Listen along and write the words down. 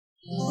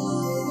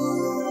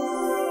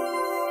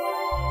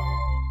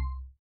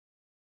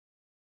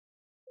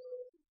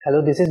Hello,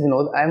 this is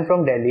Vinod. I am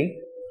from Delhi.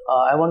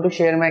 I want to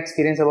share my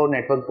experience about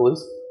network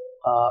bulls.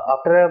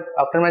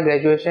 After my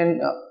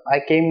graduation, I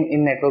came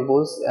in network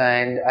bulls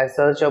and I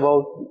searched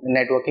about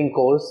networking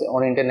course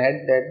on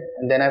internet.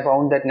 Then I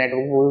found that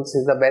network bulls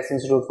is the best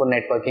institute for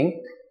networking.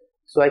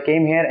 So I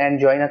came here and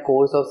joined a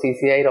course of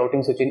CCIE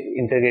routing switching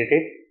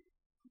integrated.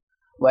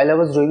 While I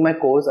was doing my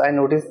course, I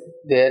noticed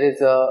there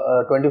is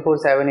a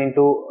 24/7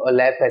 into a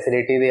lab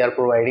facility they are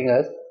providing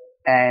us,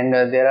 and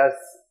there are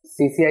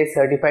CCI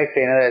certified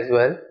trainer as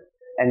well,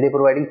 and they're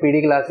providing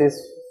PD classes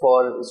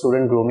for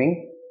student grooming.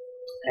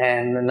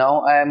 And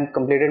now I am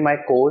completed my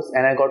course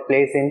and I got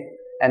placed in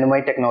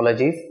Anemoi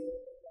technologies.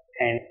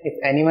 And if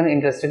anyone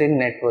interested in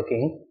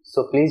networking,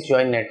 so please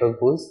join Network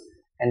Bulls,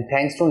 and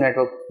thanks to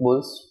Network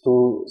Bulls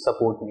to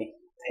support me.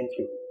 Thank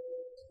you.